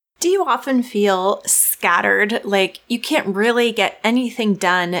Do you often feel scattered, like you can't really get anything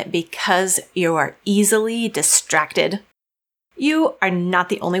done because you are easily distracted? You are not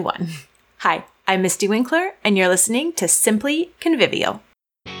the only one. Hi, I'm Misty Winkler, and you're listening to Simply Convivial.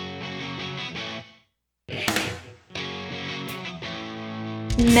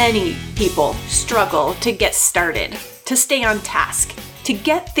 Many people struggle to get started, to stay on task, to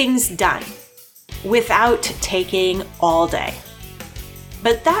get things done without taking all day.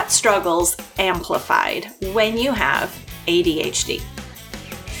 But that struggle's amplified when you have ADHD.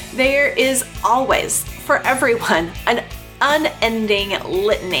 There is always, for everyone, an unending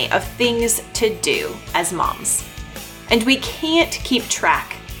litany of things to do as moms. And we can't keep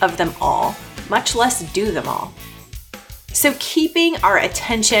track of them all, much less do them all. So keeping our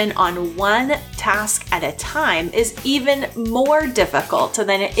attention on one task at a time is even more difficult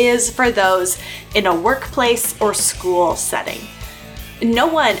than it is for those in a workplace or school setting. No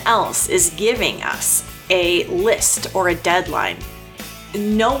one else is giving us a list or a deadline.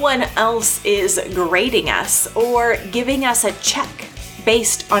 No one else is grading us or giving us a check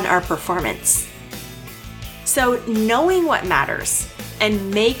based on our performance. So knowing what matters and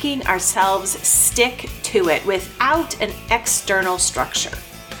making ourselves stick to it without an external structure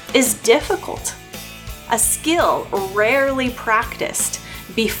is difficult. A skill rarely practiced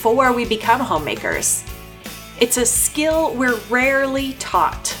before we become homemakers. It's a skill we're rarely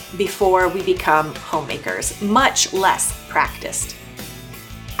taught before we become homemakers, much less practiced.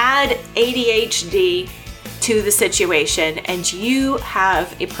 Add ADHD to the situation and you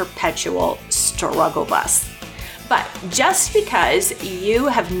have a perpetual struggle bus. But just because you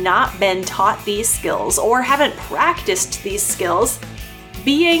have not been taught these skills or haven't practiced these skills,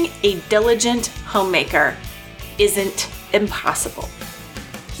 being a diligent homemaker isn't impossible.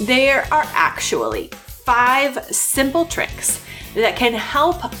 There are actually 5 simple tricks that can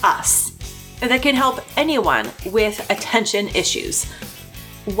help us, that can help anyone with attention issues,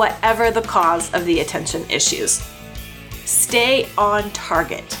 whatever the cause of the attention issues. Stay on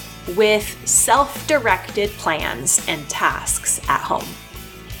target with self-directed plans and tasks at home.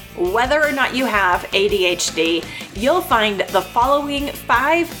 Whether or not you have ADHD, you'll find the following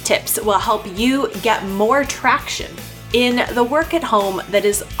 5 tips will help you get more traction in the work at home that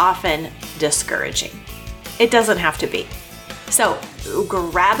is often discouraging. It doesn't have to be. So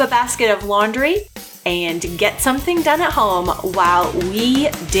grab a basket of laundry and get something done at home while we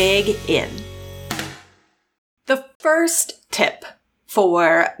dig in. The first tip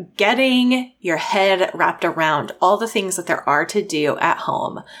for getting your head wrapped around all the things that there are to do at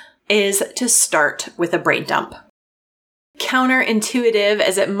home is to start with a brain dump. Counterintuitive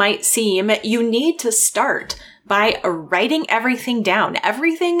as it might seem, you need to start by writing everything down,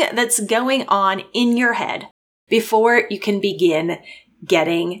 everything that's going on in your head before you can begin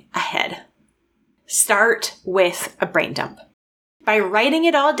getting ahead. Start with a brain dump. By writing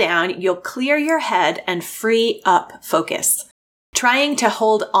it all down, you'll clear your head and free up focus. Trying to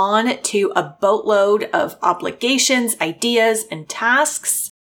hold on to a boatload of obligations, ideas, and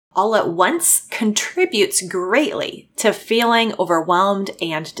tasks all at once contributes greatly to feeling overwhelmed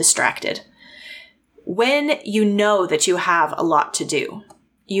and distracted. When you know that you have a lot to do,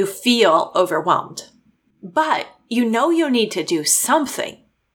 you feel overwhelmed, but you know you need to do something.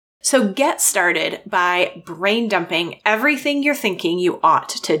 So get started by brain dumping everything you're thinking you ought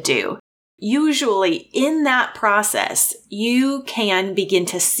to do. Usually in that process, you can begin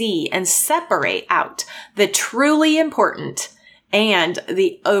to see and separate out the truly important and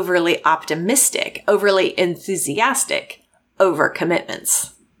the overly optimistic, overly enthusiastic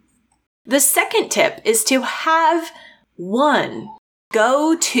overcommitments. The second tip is to have one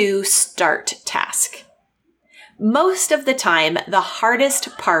go-to start task. Most of the time, the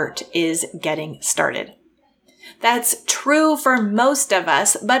hardest part is getting started. That's true for most of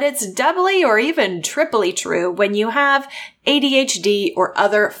us, but it's doubly or even triply true when you have ADHD or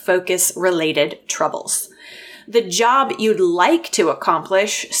other focus-related troubles. The job you'd like to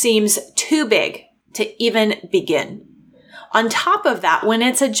accomplish seems too big to even begin. On top of that, when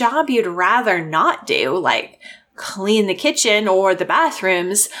it's a job you'd rather not do, like clean the kitchen or the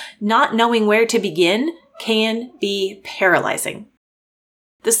bathrooms, not knowing where to begin can be paralyzing.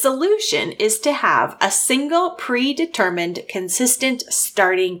 The solution is to have a single predetermined, consistent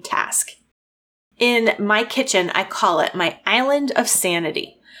starting task. In my kitchen, I call it my island of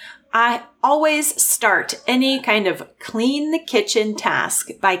sanity. I always start any kind of clean the kitchen task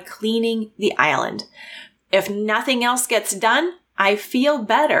by cleaning the island. If nothing else gets done, I feel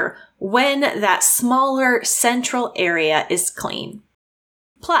better when that smaller central area is clean.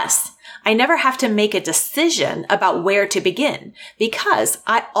 Plus, I never have to make a decision about where to begin because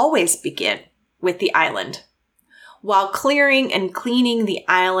I always begin with the island. While clearing and cleaning the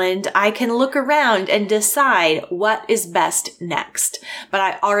island, I can look around and decide what is best next. But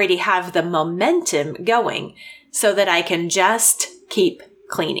I already have the momentum going so that I can just keep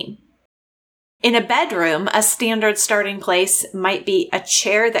cleaning. In a bedroom, a standard starting place might be a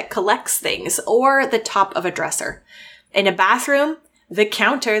chair that collects things or the top of a dresser. In a bathroom, the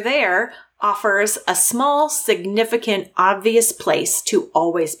counter there offers a small, significant, obvious place to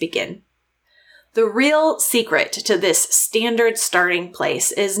always begin. The real secret to this standard starting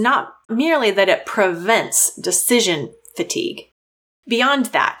place is not merely that it prevents decision fatigue. Beyond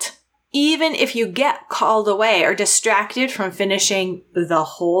that, even if you get called away or distracted from finishing the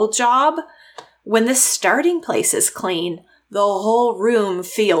whole job, when the starting place is clean, the whole room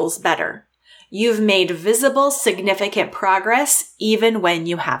feels better. You've made visible, significant progress even when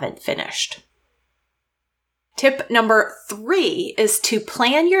you haven't finished. Tip number 3 is to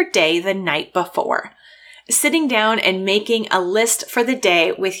plan your day the night before. Sitting down and making a list for the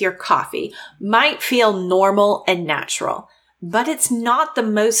day with your coffee might feel normal and natural, but it's not the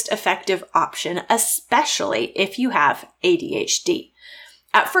most effective option, especially if you have ADHD.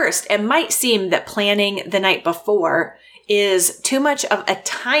 At first, it might seem that planning the night before is too much of a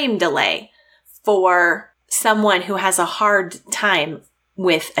time delay for someone who has a hard time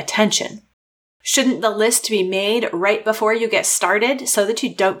with attention. Shouldn't the list be made right before you get started so that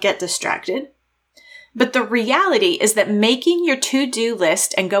you don't get distracted? But the reality is that making your to-do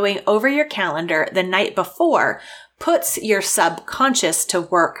list and going over your calendar the night before puts your subconscious to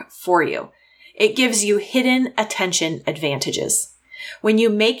work for you. It gives you hidden attention advantages. When you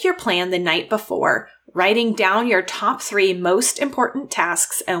make your plan the night before, writing down your top 3 most important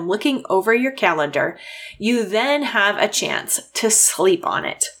tasks and looking over your calendar, you then have a chance to sleep on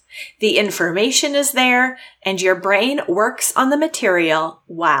it. The information is there, and your brain works on the material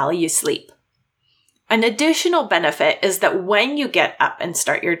while you sleep. An additional benefit is that when you get up and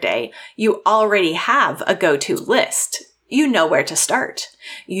start your day, you already have a go-to list. You know where to start.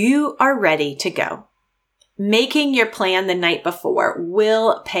 You are ready to go. Making your plan the night before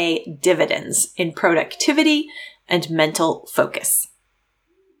will pay dividends in productivity and mental focus.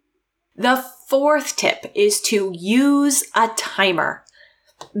 The 4th tip is to use a timer.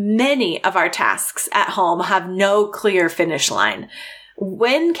 Many of our tasks at home have no clear finish line.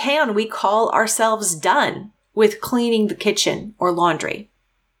 When can we call ourselves done with cleaning the kitchen or laundry?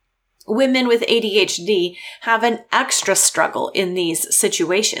 Women with ADHD have an extra struggle in these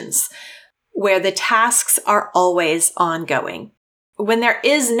situations where the tasks are always ongoing. When there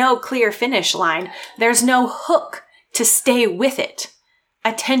is no clear finish line, there's no hook to stay with it.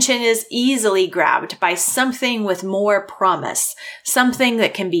 Attention is easily grabbed by something with more promise, something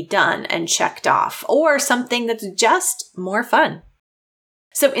that can be done and checked off, or something that's just more fun.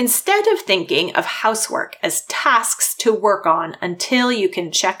 So instead of thinking of housework as tasks to work on until you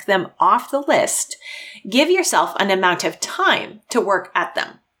can check them off the list, give yourself an amount of time to work at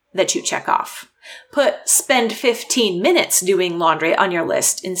them that you check off. Spend 15 minutes doing laundry on your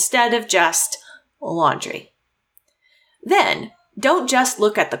list instead of just laundry. Then, don't just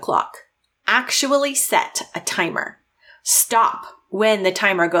look at the clock. Actually set a timer. Stop when the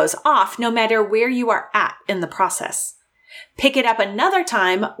timer goes off, no matter where you are at in the process. Pick it up another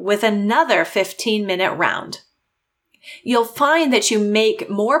time with another 15-minute round. You'll find that you make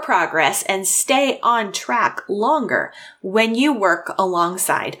more progress and stay on track longer when you work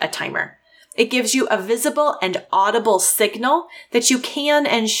alongside a timer. It gives you a visible and audible signal that you can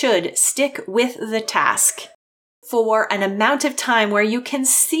and should stick with the task for an amount of time where you can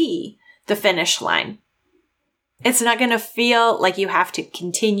see the finish line. It's not going to feel like you have to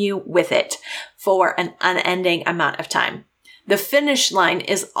continue with it for an unending amount of time. The finish line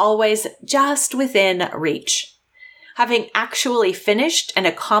is always just within reach. Having actually finished and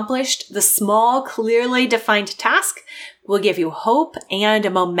accomplished the small, clearly defined task will give you hope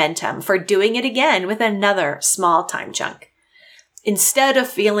and momentum for doing it again with another small time chunk. Instead of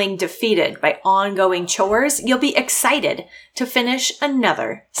feeling defeated by ongoing chores, you'll be excited to finish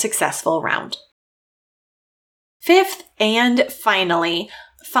another successful round. 5th and finally,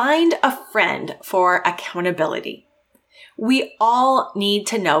 find a friend for accountability. We all need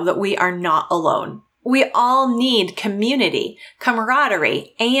to know that we are not alone. We all need community,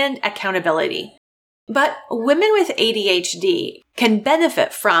 camaraderie, and accountability. But women with ADHD can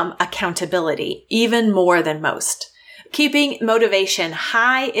benefit from accountability even more than most. Keeping motivation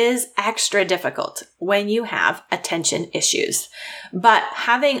high is extra difficult when you have attention issues. But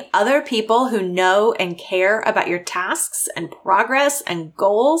having other people who know and care about your tasks and progress and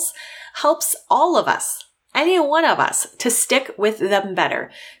goals helps all of us, any one of us, to stick with them better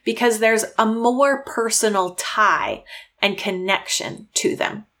because there's a more personal tie and connection to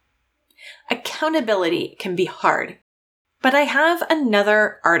them. Accountability can be hard, but I have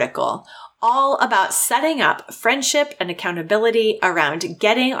another article all about setting up friendship and accountability around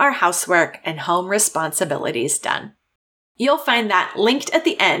getting our housework and home responsibilities done. You'll find that linked at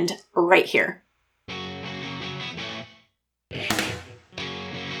the end right here.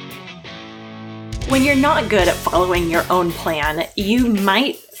 When you're not good at following your own plan, you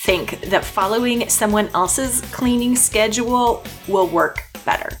might think that following someone else's cleaning schedule will work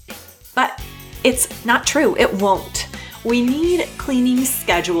better. But it's not true. It won't. We need cleaning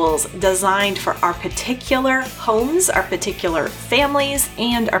schedules designed for our particular homes, our particular families,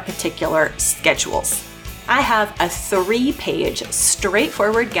 and our particular schedules. I have a 3-page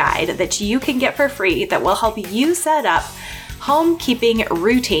straightforward guide that you can get for free that will help you set up homekeeping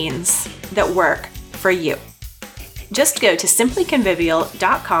routines that work for you. Just go to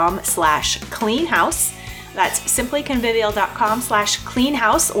simplyconvivial.com/cleanhouse. That's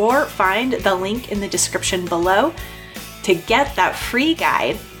simplyconvivial.com/cleanhouse, or find the link in the description below to get that free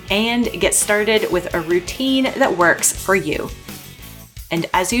guide and get started with a routine that works for you. And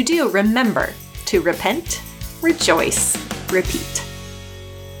as you do, remember to repent, rejoice, repeat.